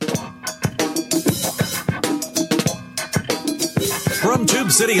From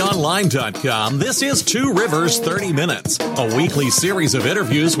TubeCityOnline.com, this is Two Rivers 30 Minutes, a weekly series of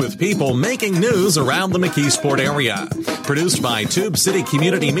interviews with people making news around the McKeesport area. Produced by Tube City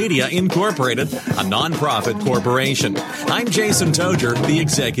Community Media Incorporated, a nonprofit corporation. I'm Jason Toger, the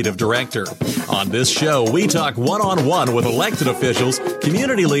Executive Director. On this show, we talk one-on-one with elected officials,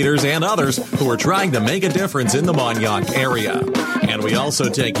 community leaders, and others who are trying to make a difference in the Mon-Yough area. And we also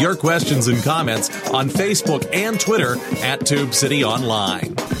take your questions and comments on Facebook and Twitter at Tube City Online.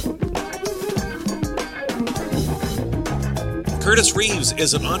 Curtis Reeves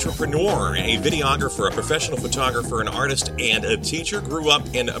is an entrepreneur, a videographer, a professional photographer, an artist, and a teacher. Grew up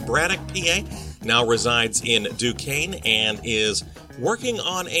in Braddock, PA, now resides in Duquesne, and is working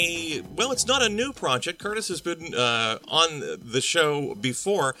on it's not a new project. Curtis has been on the show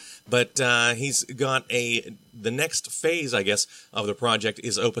before, but he's got the next phase, I guess, of the project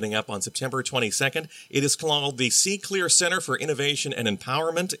is opening up on September 22nd. It is called the Sea Clear Center for Innovation and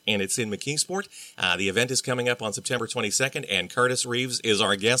Empowerment, and it's in McKeesport. The event is coming up on September 22nd, and Curtis Reeves is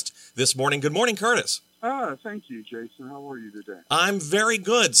our guest this morning. Good morning, Curtis. Thank you, Jason. How are you today? I'm very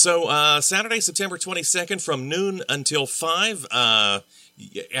good. So Saturday, September 22nd from noon until 5 at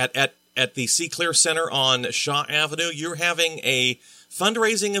the Sea Clear Center on Shaw Avenue. You're having a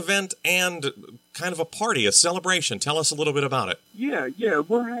fundraising event and kind of a party, a celebration. Tell us a little bit about it. Yeah.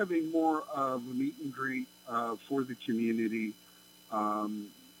 We're having more of a meet and greet for the community,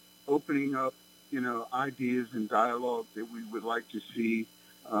 opening up, ideas and dialogue that we would like to see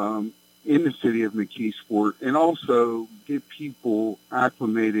in the city of McKeesport, and also get people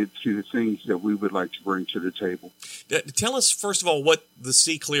acclimated to the things that we would like to bring to the table. Tell us, first of all, what the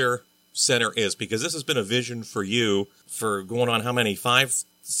Sea Clear Center is, because this has been a vision for you for going on how many,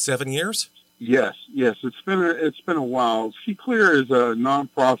 5-7 years? Yes. It's been a while. Sea Clear is a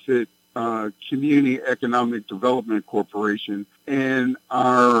nonprofit community economic development corporation, and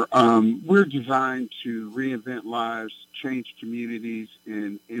we're designed to reinvent lives, change communities,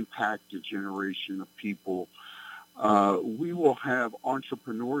 and impact a generation of people. We will have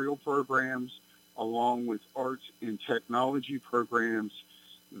entrepreneurial programs along with arts and technology programs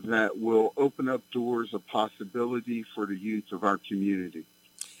that will open up doors of possibility for the youth of our community.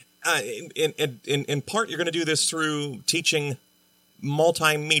 In part, you're going to do this through teaching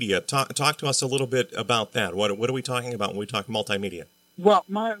multimedia. Talk to us a little bit about that. What are we talking about when we talk multimedia? Well,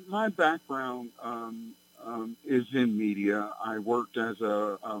 my background is in media. I worked as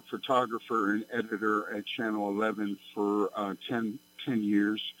a photographer and editor at Channel 11 for 10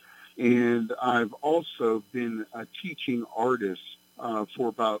 years, and I've also been a teaching artist for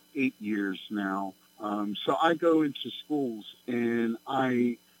about 8 years now. So I go into schools and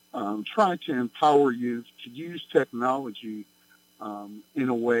I try to empower youth to use technology in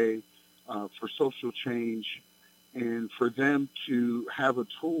a way for social change and for them to have a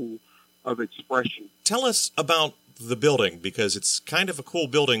tool of expression. Tell us about the building, because it's kind of a cool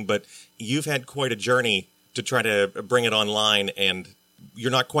building, but you've had quite a journey to try to bring it online, and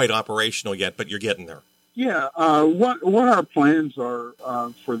you're not quite operational yet, but you're getting there. Yeah, what our plans are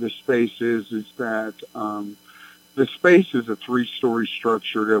for the space is that the space is a 3-story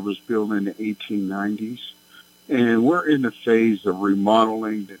structure that was built in the 1890s, and we're in the phase of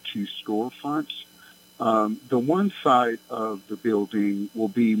remodeling the 2 storefronts. The one side of the building will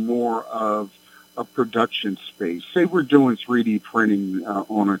be more of a production space. Say we're doing 3D printing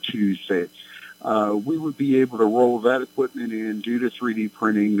on a Tuesday. We would be able to roll that equipment in, do the 3D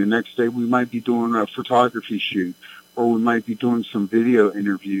printing. The next day we might be doing a photography shoot, or we might be doing some video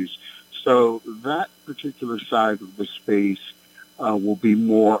interviews. So that particular side of the space will be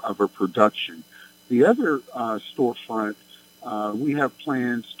more of a production. The other storefront, we have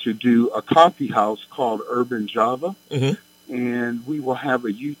plans to do a coffee house called Urban Java, and we will have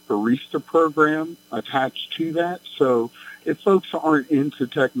a youth barista program attached to that. So if folks aren't into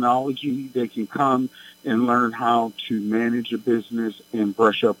technology, they can come and learn how to manage a business and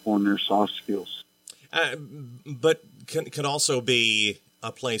brush up on their soft skills. But can also be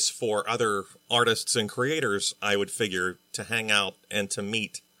a place for other artists and creators, I would figure, to hang out and to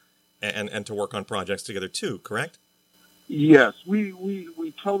meet and to work on projects together too, correct? Yes,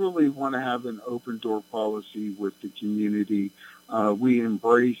 we totally want to have an open door policy with the community. We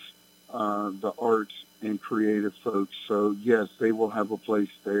embrace the arts and creative folks. So yes, they will have a place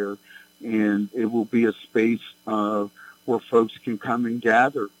there, and it will be a space where folks can come and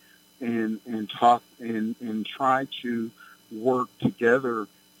gather and talk and try to work together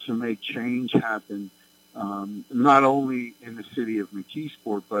to make change happen, not only in the city of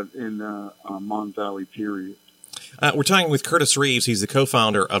McKeesport, but in the Mon Valley period. We're talking with Curtis Reeves. He's the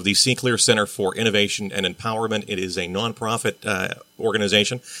co-founder of the C. Clear Center for Innovation and Empowerment. It is a nonprofit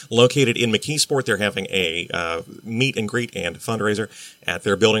organization located in McKeesport. They're having a meet and greet and fundraiser at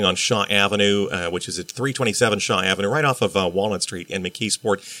their building on Shaw Avenue, which is at 327 Shaw Avenue, right off of Walnut Street in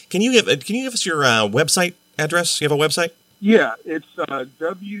McKeesport. Can you give us your website address? You have a website? Yeah, it's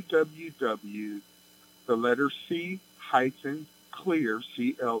www, the letter C hyphen clear,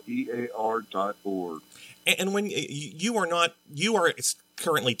 CLEAR.org. And when you are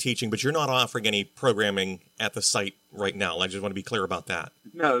currently teaching, but you're not offering any programming at the site right now. I just want to be clear about that.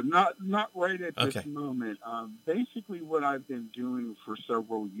 No, not right at this moment. Basically, what I've been doing for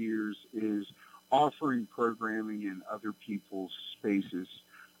several years is offering programming in other people's spaces.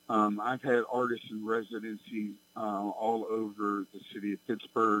 I've had artists in residency all over the city of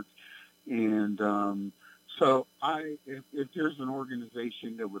Pittsburgh, and so if there's an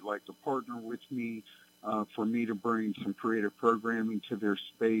organization that would like to partner with me for me to bring some creative programming to their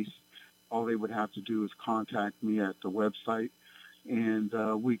space, all they would have to do is contact me at the website, and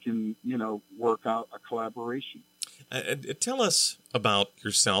we can, work out a collaboration. Tell us about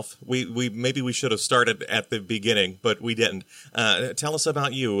yourself. Maybe we should have started at the beginning, but we didn't. Tell us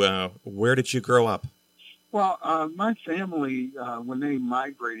about you. Where did you grow up? Well, my family, when they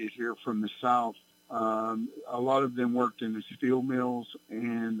migrated here from the South, a lot of them worked in the steel mills,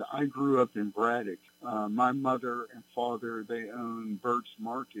 and I grew up in Braddock. My mother and father, they owned Burt's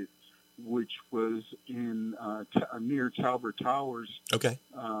Market, which was in near Talbot Towers. Okay.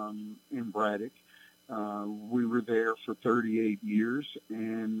 In Braddock. We were there for 38 years,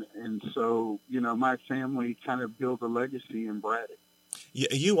 and so, my family kind of built a legacy in Braddock.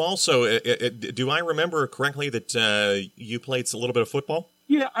 You also, do I remember correctly that you played a little bit of football?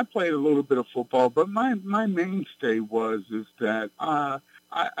 Yeah, I played a little bit of football, but my mainstay is that I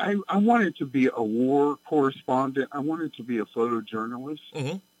wanted to be a war correspondent. I wanted to be a photojournalist.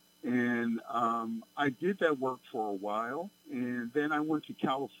 Mm-hmm. And I did that work for a while, and then I went to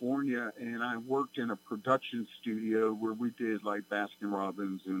California, and I worked in a production studio where we did like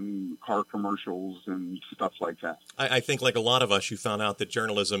Baskin-Robbins and car commercials and stuff like that. I think, like a lot of us, you found out that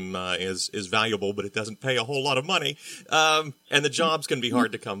journalism is valuable, but it doesn't pay a whole lot of money, and the jobs can be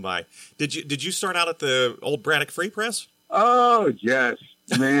hard to come by. Did you start out at the old Braddock Free Press? Oh, yes.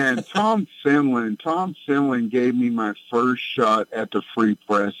 Man, Tom Finland gave me my first shot at the Free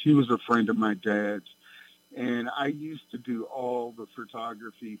Press. He was a friend of my dad's, and I used to do all the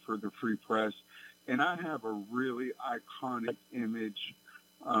photography for the Free Press, and I have a really iconic image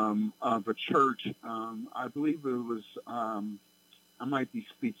of a church. I believe it was, I might be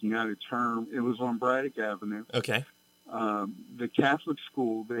speaking out of term, it was on Braddock Avenue. Okay. The Catholic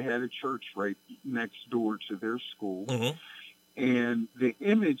school, they had a church right next door to their school. Mm-hmm. And the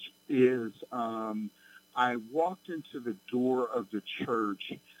image is, I walked into the door of the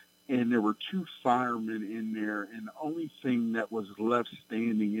church, and there were two firemen in there, and the only thing that was left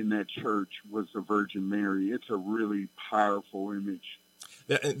standing in that church was the Virgin Mary. It's a really powerful image.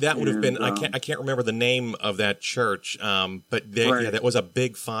 That would have been, I can't remember the name of that church, but right. Yeah, that was a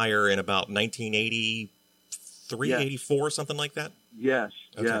big fire in about 1983, yes. 84, something like that? Yes,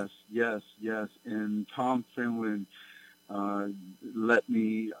 okay. yes. And Tom Finland let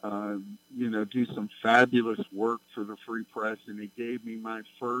me, do some fabulous work for the Free Press, and he gave me my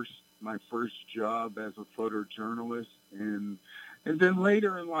first job as a photojournalist, and then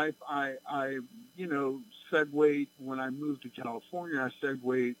later in life, I segued when I moved to California. I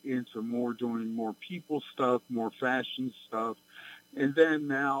segued into doing more people stuff, more fashion stuff, and then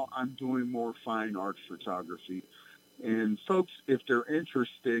now I'm doing more fine art photography. And folks, if they're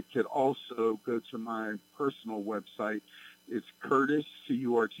interested, could also go to my personal website. It's Curtis,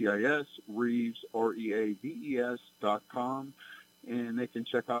 Curtis, Reeves, REAVES.com, and they can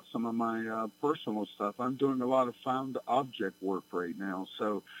check out some of my personal stuff. I'm doing a lot of found object work right now,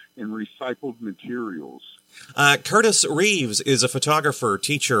 so in recycled materials. Curtis Reeves is a photographer,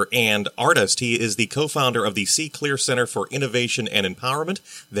 teacher, and artist. He is the co-founder of the C. Clear Center for Innovation and Empowerment.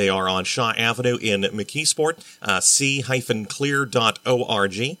 They are on Shaw Avenue in McKeesport,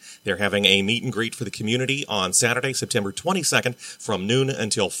 c-clear.org. They're having a meet and greet for the community on Saturday, September 22nd from noon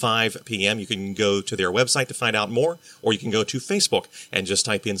until 5 p.m. You can go to their website to find out more, or you can go to Facebook and just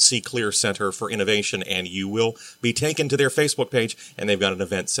type in C. Clear Center for Innovation, and you will be taken to their Facebook page, and they've got an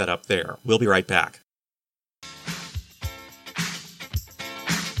event set up there. We'll be right back.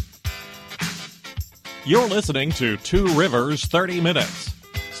 You're listening to Two Rivers 30 Minutes.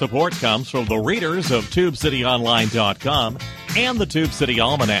 Support comes from the readers of TubeCityOnline.com and the Tube City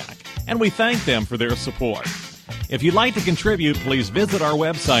Almanac, and we thank them for their support. If you'd like to contribute, please visit our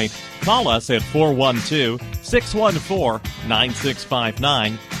website, call us at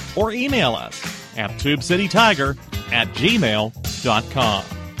 412-614-9659, or email us at tubecitytiger@gmail.com.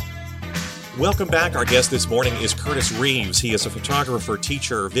 Welcome back. Our guest this morning is Curtis Reeves. He is a photographer,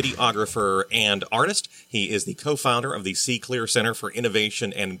 teacher, videographer, and artist. He is the co-founder of the Sea Clear Center for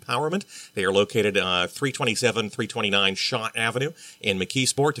Innovation and Empowerment. They are located 327, 329 Shaw Avenue in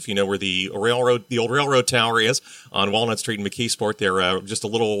McKeesport. If you know where the old railroad tower is on Walnut Street in McKeesport, they're just a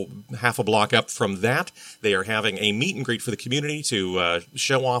little half a block up from that. They are having a meet and greet for the community to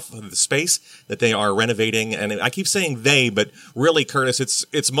show off the space that they are renovating. And I keep saying they, but really, Curtis,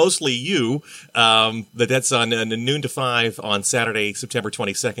 it's mostly you. That's on noon to 5 on Saturday, September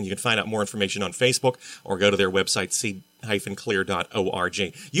 22nd. You can find out more information on Facebook or go to their website,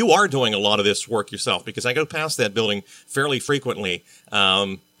 sea-clear.org. You are doing a lot of this work yourself, because I go past that building fairly frequently,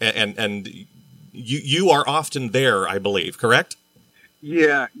 and you are often there, I believe, correct?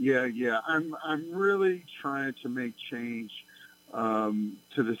 Yeah. I'm really trying to make change to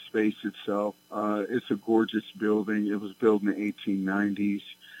the space itself. It's a gorgeous building. It was built in the 1890s.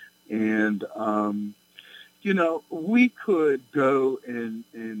 And, we could go and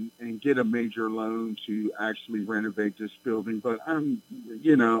get a major loan to actually renovate this building, but I'm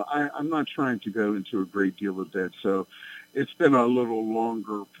not trying to go into a great deal of debt. So it's been a little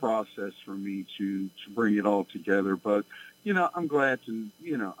longer process for me to bring it all together. But, I'm glad to,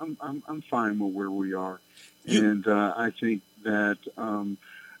 I'm fine with where we are. And I think that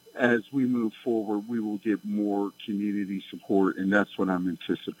as we move forward, we will get more community support, and that's what I'm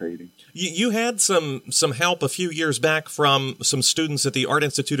anticipating. You had some help a few years back from some students at the Art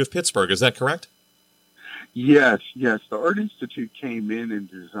Institute of Pittsburgh. Is that correct? Yes. The Art Institute came in and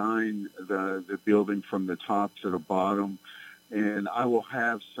designed the building from the top to the bottom, and I will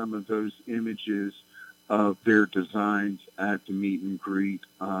have some of those images of their designs at the meet and greet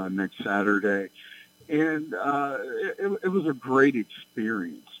next Saturday. And it was a great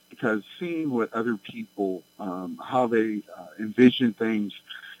experience, because seeing what other people, how they envision things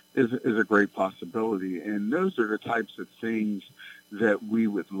is a great possibility. And those are the types of things that we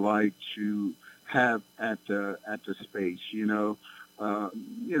would like to have at the space.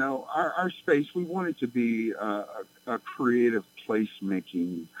 Our space, we want it to be a creative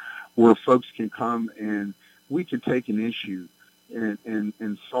placemaking where folks can come and we can take an issue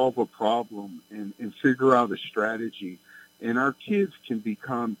and solve a problem and figure out a strategy. And our kids can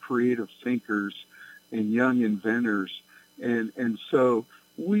become creative thinkers and young inventors. And so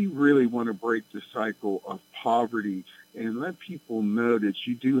we really want to break the cycle of poverty and let people know that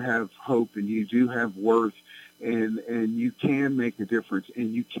you do have hope and you do have worth, and you can make a difference,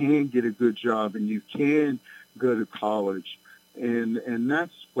 and you can get a good job, and you can go to college. And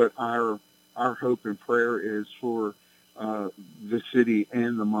that's what our hope and prayer is for the city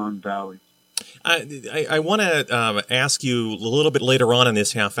and the Mon Valley. I want to ask you a little bit later on in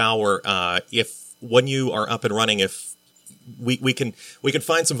this half hour if, when you are up and running, if we can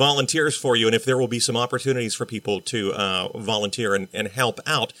find some volunteers for you, and if there will be some opportunities for people to volunteer and help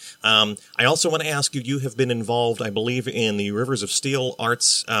out. I also want to ask you have been involved, I believe, in the Rivers of Steel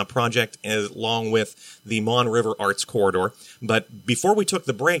Arts project, along with the Mon River Arts Corridor. But before we took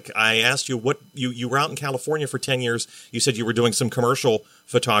the break, I asked you what you were out in California for 10 years. You said you were doing some commercial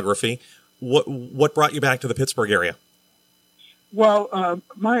photography. What brought you back to the Pittsburgh area? Well, I'm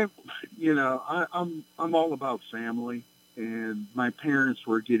all about family, and my parents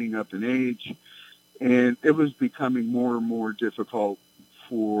were getting up in age, and it was becoming more and more difficult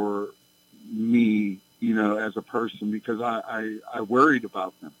for me, as a person, because I worried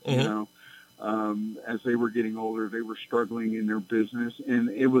about them, as they were getting older. They were struggling in their business,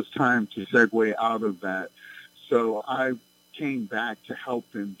 and it was time to segue out of that. So I came back to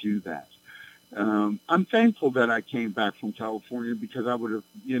help them do that. I'm thankful that I came back from California, because I would have,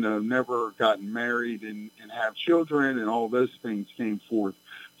 never gotten married and have children, and all those things came forth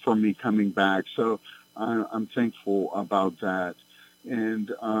from me coming back. So I'm thankful about that.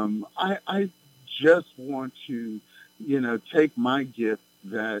 And I just want to, take my gift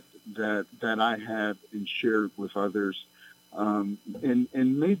that I have and share it with others, and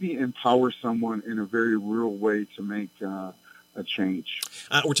maybe empower someone in a very real way to make a change.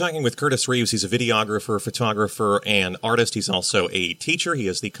 We're talking with Curtis Reeves. He's a videographer, photographer, and artist. He's also a teacher. He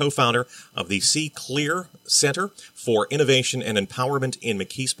is the co-founder of the See Clear Center for Innovation and Empowerment in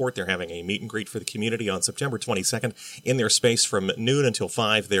McKeesport. They're having a meet and greet for the community on September 22nd in their space from noon until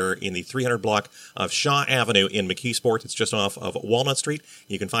 5. They're in the 300 block of Shaw Avenue in McKeesport. It's just off of Walnut Street.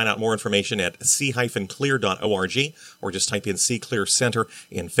 You can find out more information at see-clear.org or just type in See Clear Center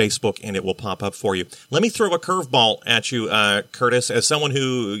in Facebook and it will pop up for you. Let me throw a curveball at you, Curtis, as someone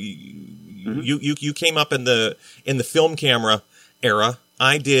who you came up in the film camera era.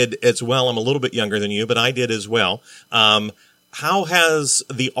 I did as well. I'm a little bit younger than you, but I did as well. How has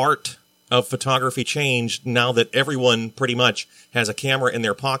the art of photography changed now that everyone pretty much has a camera in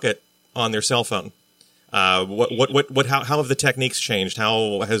their pocket on their cell phone? How have the techniques changed?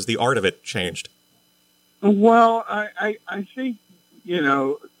 How has the art of it changed? Well, I think,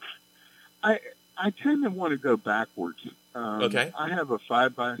 I tend to want to go backwards. Okay. I have a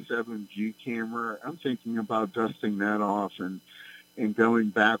 5x7 view camera. I'm thinking about dusting that off and going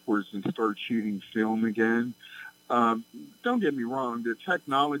backwards and start shooting film again. Don't get me wrong. The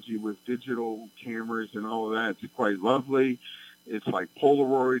technology with digital cameras and all of that is quite lovely. It's like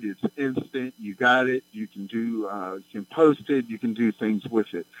Polaroid. It's instant. You got it. You can do, you can post it. You can do things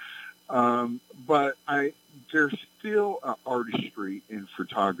with it. But there's still an artistry in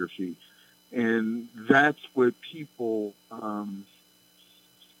photography. And that's what people,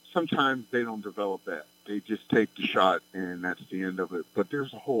 sometimes they don't develop that. They just take the shot and that's the end of it. But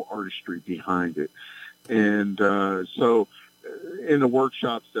there's a whole artistry behind it. And so in the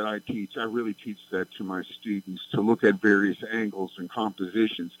workshops that I teach, I really teach that to my students to look at various angles and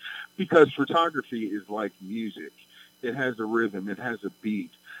compositions because photography is like music. It has a rhythm. It has a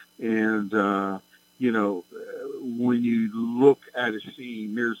beat. And, when you look at a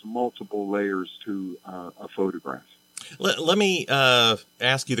scene, there's multiple layers to a photograph. Let me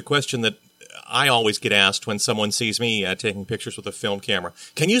ask you the question that I always get asked when someone sees me taking pictures with a film camera.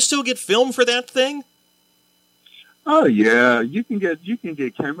 Can you still get film for that thing? Oh yeah, you can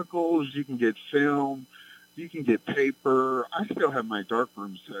get chemicals, you can get film, you can get paper. I still have my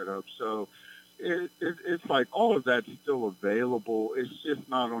darkroom set up, so it's like all of that's still available. It's just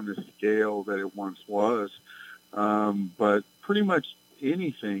not on the scale that it once was. But pretty much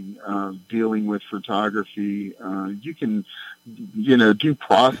anything dealing with photography, you can, do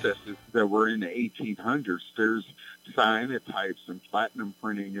processes that were in the 1800s. There's cyanotypes and platinum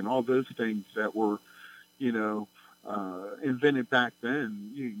printing and all those things that were, invented back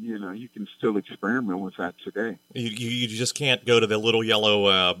then. You can still experiment with that today. You just can't go to the little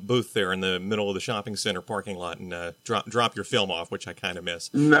yellow booth there in the middle of the shopping center parking lot and drop your film off, which I kind of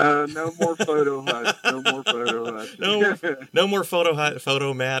miss. No more photo huts. No more photo huts. no more photo hut,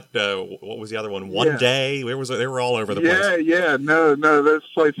 photo mat. What was the other one? One Day. Where was it? They were all over the place. Yeah. No, those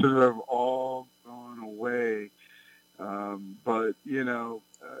places have all gone away. But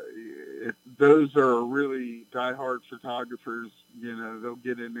those are really diehard photographers. They'll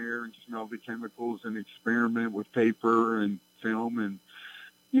get in there and smell the chemicals and experiment with paper and film, and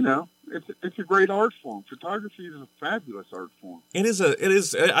it's a great art form. Photography is a fabulous art form. It is.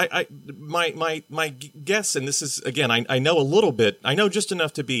 My guess, and this is again, I know a little bit. I know just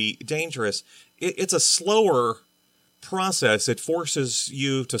enough to be dangerous. It's a slower process. It forces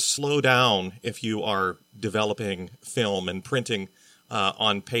you to slow down if you are developing film and printing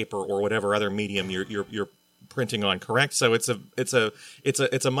on paper or whatever other medium you're printing on. Correct. So it's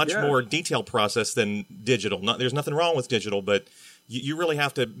a much more detailed process than digital. There's nothing wrong with digital, but you really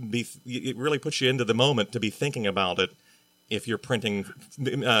have to be. It really puts you into the moment to be thinking about it if you're printing,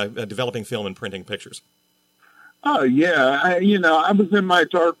 developing film and printing pictures. Oh yeah, I was in my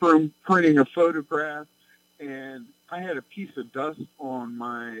darkroom printing a photograph, and I had a piece of dust on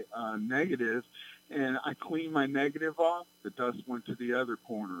my negative, and I cleaned my negative off. The dust went to the other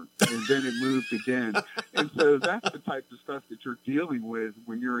corner, and then it moved again. And so that's the type of stuff that you're dealing with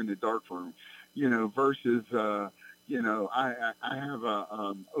when you're in the darkroom, versus, I have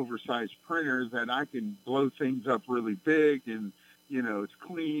a oversized printer that I can blow things up really big, and, it's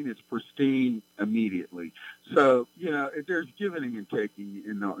clean, it's pristine immediately. So, there's giving and taking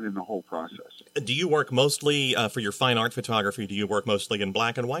in the whole process. Do you work mostly, for your fine art photography, do you work mostly in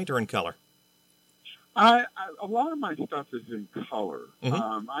black and white or in color? A lot of my stuff is in color.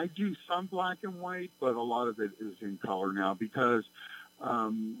 Mm-hmm. I do some black and white, but a lot of it is in color now because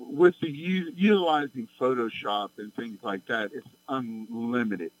with the utilizing Photoshop and things like that, it's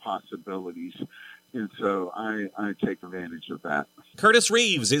unlimited possibilities. And so I take advantage of that. Curtis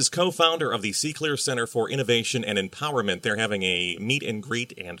Reeves is co-founder of the C. Clear Center for Innovation and Empowerment. They're having a meet and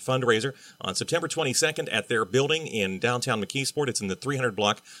greet and fundraiser on September 22nd at their building in downtown McKeesport. It's in the 300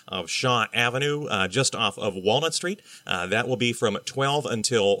 block of Shaw Avenue, just off of Walnut Street. That will be from 12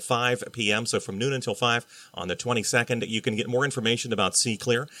 until 5 p.m., so from noon until 5 on the 22nd. You can get more information about C.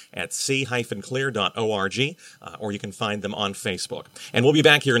 Clear at c-clear.org, or you can find them on Facebook. And we'll be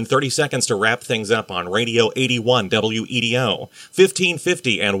back here in 30 seconds to wrap things up on Radio 81 WEDO,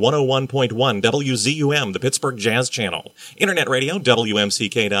 1550 and 101.1 WZUM, the Pittsburgh Jazz Channel, Internet Radio,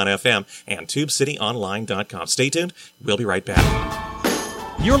 WMCK.FM, and TubeCityOnline.com. Stay tuned. We'll be right back.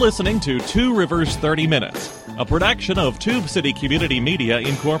 You're listening to Two Rivers 30 Minutes, a production of Tube City Community Media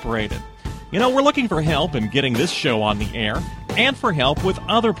Incorporated. You know, we're looking for help in getting this show on the air and for help with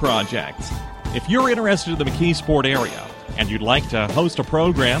other projects. If you're interested in the McKeesport area and you'd like to host a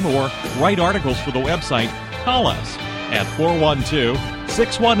program or write articles for the website, call us at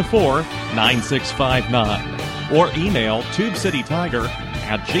 412-614-9659 or email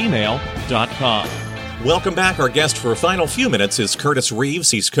tubecitytiger@gmail.com. Welcome back. Our guest for a final few minutes is Curtis Reeves.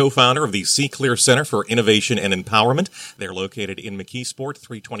 He's co-founder of the C. Clear Center for Innovation and Empowerment. They're located in McKeesport,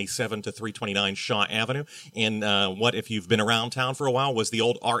 327 to 329 Shaw Avenue, in what, if you've been around town for a while, was the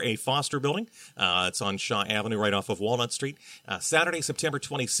old R.A. Foster building. It's on Shaw Avenue right off of Walnut Street. Saturday, September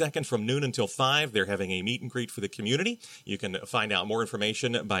 22nd from noon until 5, they're having a meet and greet for the community. You can find out more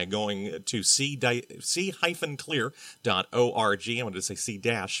information by going to c-clear.org. I wanted to say C-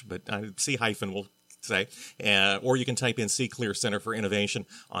 but C- will say, or you can type in C. Clear Center for Innovation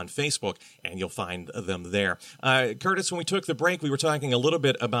on Facebook, and you'll find them there. Curtis, when we took the break, we were talking a little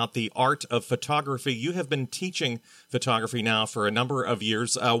bit about the art of photography. You have been teaching photography now for a number of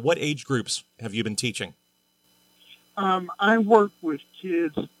years. What age groups have you been teaching? I work with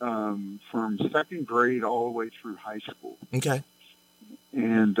kids from second grade all the way through high school. Okay.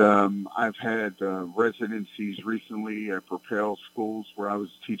 And I've had residencies recently at Propel schools where I was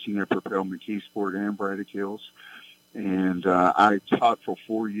teaching at Propel McKeesport and Braddock Hills. And I taught for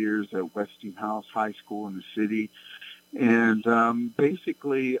 4 years at Westinghouse High School in the city. And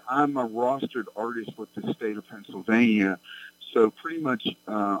basically, I'm a rostered artist with the state of Pennsylvania. So pretty much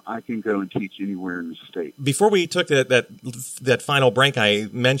I can go and teach anywhere in the state. Before we took that final break, I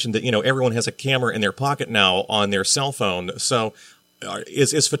mentioned that, everyone has a camera in their pocket now on their cell phone. So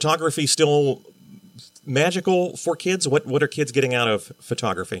is photography still magical for kids? What are kids getting out of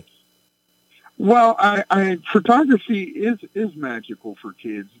photography? Well, photography is magical for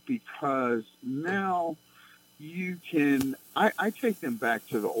kids because now you can. I take them back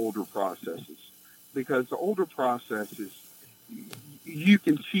to the older processes because the older processes you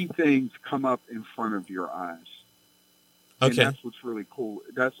can see things come up in front of your eyes. Okay, and that's what's really cool.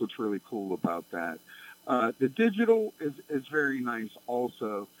 That's what's really cool about that. The digital is very nice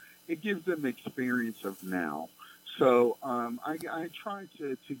also. It gives them experience of now. So I try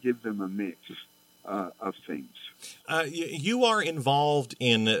to give them a mix of things. You are involved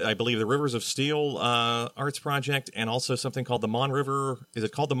in, I believe, the Rivers of Steel Arts Project and also something called the Mon River. Is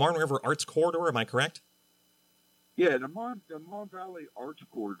it called the Mon River Arts Corridor? Am I correct? Yeah, the Mon Valley Arts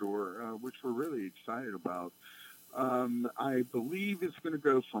Corridor, which we're really excited about. I believe it's going to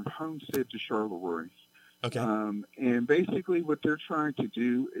go from Homestead to Charleroi. Okay. And basically what they're trying to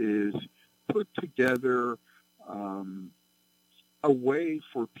do is put together a way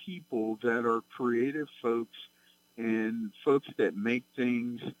for people that are creative folks and folks that make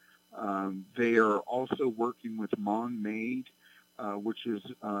things. They are also working with Mon Made, which is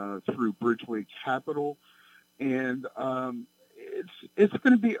through Bridgeway Capital. And it's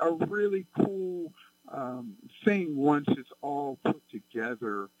going to be a really cool thing once it's all put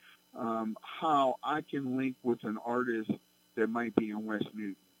together. How I can link with an artist that might be in West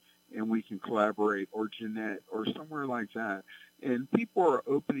Newton and we can collaborate, or Jeanette, or somewhere like that. And people are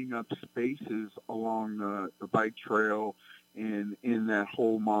opening up spaces along the bike trail and in that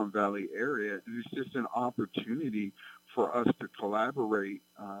whole Mon Valley area. And it's just an opportunity for us to collaborate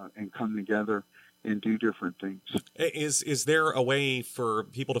and come together and do different things. Is there a way for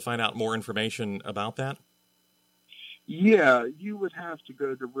people to find out more information about that? Yeah, you would have to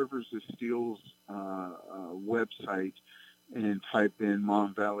go to Rivers of Steel's website and type in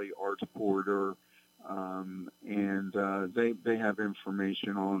Mon Valley Arts Corridor, and they have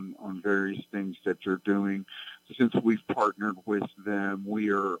information on various things that they're doing. Since we've partnered with them,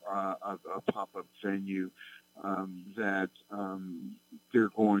 we are a pop-up venue that they're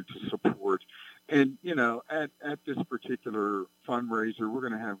going to support. And, at this particular fundraiser, we're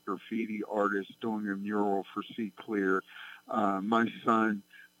going to have graffiti artists doing a mural for C. Clear. My son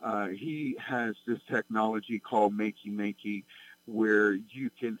he has this technology called Makey Makey, where you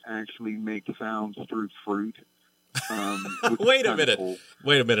can actually make sounds through fruit. Wait a minute. Cool.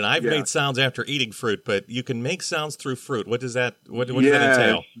 Wait a minute. I've made sounds after eating fruit, but you can make sounds through fruit. What does that? What does that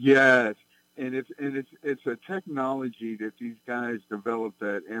entail? Yes, and it's a technology that these guys developed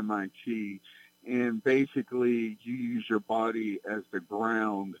at MIT, and basically you use your body as the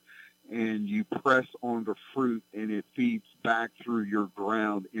ground, and you press on the fruit, and it feeds back through your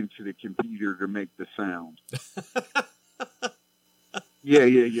ground into the computer to make the sound.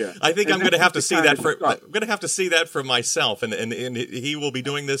 Yeah. I think I'm going to have to see that I'm going to have to see that for myself, and he will be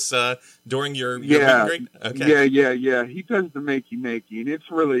doing this during your meet and greet? Okay. Yeah. He does the Makey Makey, and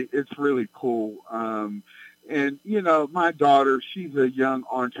it's really cool. And my daughter, she's a young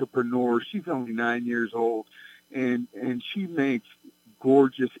entrepreneur. She's only 9 years old, and she makes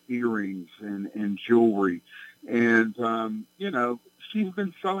gorgeous earrings and jewelry, and she's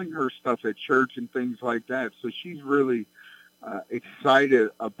been selling her stuff at church and things like that. So she's really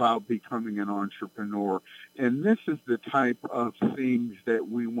excited about becoming an entrepreneur. And this is the type of things that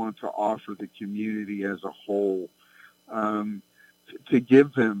we want to offer the community as a whole, to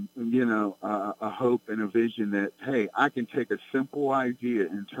give them, a hope and a vision that, hey, I can take a simple idea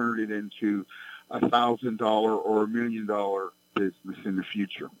and turn it into $1,000 or $1 million business in the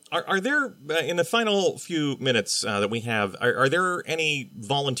future. Are there, in the final few minutes that we have, are there any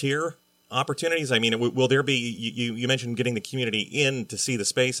volunteer opportunities? I mean, will there be, you mentioned getting the community in to see the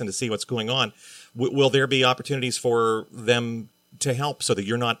space and to see what's going on. Will there be opportunities for them to help so that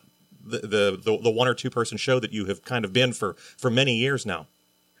you're not the one or two person show that you have kind of been for many years now?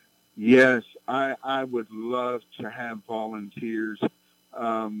 Yes, I would love to have volunteers.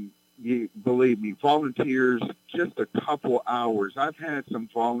 Believe me, volunteers, just a couple hours. I've had some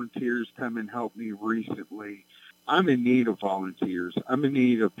volunteers come and help me recently. I'm in need of volunteers. I'm in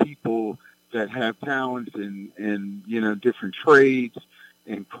need of people that have talents in different trades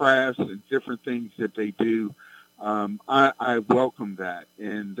and crafts and different things that they do. I welcome that.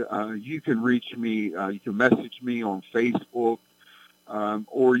 And you can reach me, you can message me on Facebook,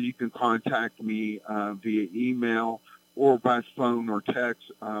 or you can contact me via email or by phone or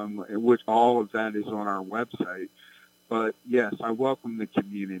text, which all of that is on our website. But yes, I welcome the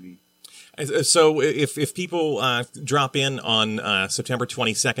community. So if people drop in on September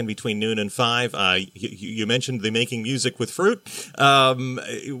 22nd between noon and 5, you mentioned the Making Music with Fruit, and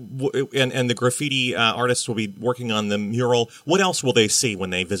the graffiti artists will be working on the mural. What else will they see when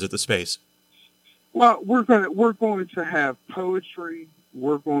they visit the space? Well, we're going to have poetry.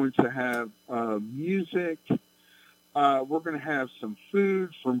 We're going to have music. We're going to have some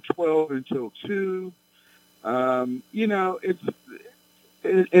food from 12 until 2.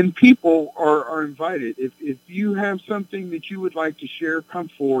 And people are invited. If you have something that you would like to share, come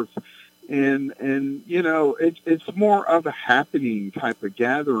forth. And it's more of a happening type of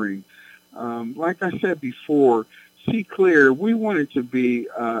gathering. Like I said before, See Clear, we want it to be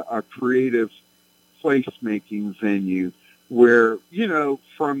a creative placemaking venue where,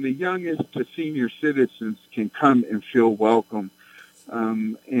 from the youngest to senior citizens can come and feel welcome.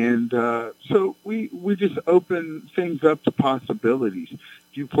 So we just open things up to possibilities.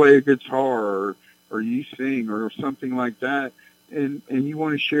 If you play a guitar or you sing or something like that, and you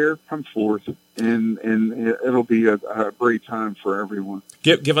want to share, come forth, and it'll be a great time for everyone.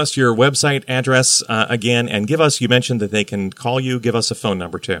 Give us your website address again, and you mentioned that they can call you. Give us a phone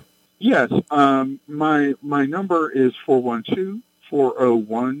number too. Yes, my number is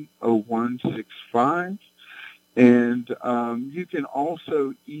 412-401-0165. And you can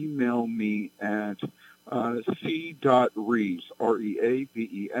also email me at c.reeves,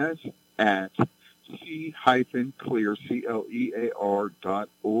 R-E-A-V-E-S, at c-clear, C-L-E-A-R.org.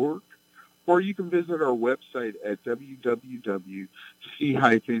 Or you can visit our website at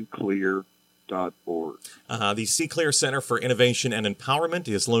www.c-clear.org. The C Clear Center for Innovation and Empowerment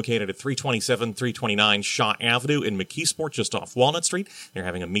is located at 327-329 Shaw Avenue in McKeesport, just off Walnut Street. They're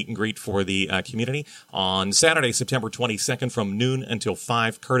having a meet and greet for the community on Saturday, September 22nd from noon until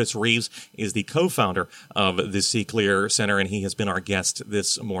 5. Curtis Reeves is the co-founder of the C Clear Center, and he has been our guest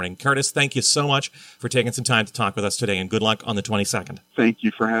this morning. Curtis, thank you so much for taking some time to talk with us today, and good luck on the 22nd. Thank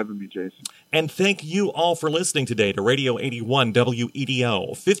you for having me, Jason. And thank you all for listening today to Radio 81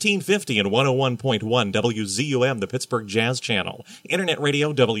 WEDO, 1550 and 101.1 WZUM, the Pittsburgh Jazz Channel, Internet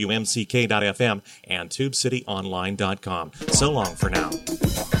Radio, WMCK.FM, and TubeCityOnline.com. So long for now.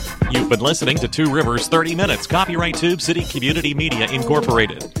 You've been listening to Two Rivers 30 Minutes, copyright Tube City Community Media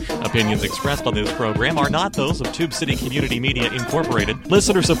Incorporated. Opinions expressed on this program are not those of Tube City Community Media Incorporated.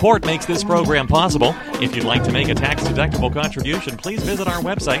 Listener support makes this program possible. If you'd like to make a tax-deductible contribution, please visit our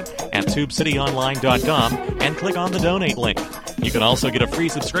website at tubecityonline.com and click on the donate link. You can also get a free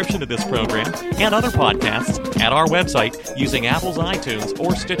subscription to this program and other podcasts at our website using Apple's iTunes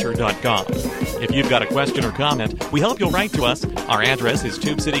or Stitcher.com. If you've got a question or comment, we hope you'll write to us. Our address is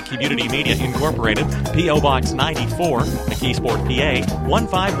Tube City Community Media Incorporated, P.O. Box 94, McKeesport, PA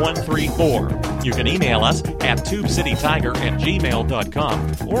 15134. You can email us at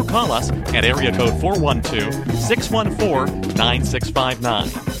tubecitytiger@gmail.com or call us at area code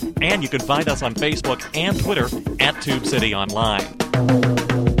 412-614-9659. And you can find us on Facebook and Twitter at Tube City Online.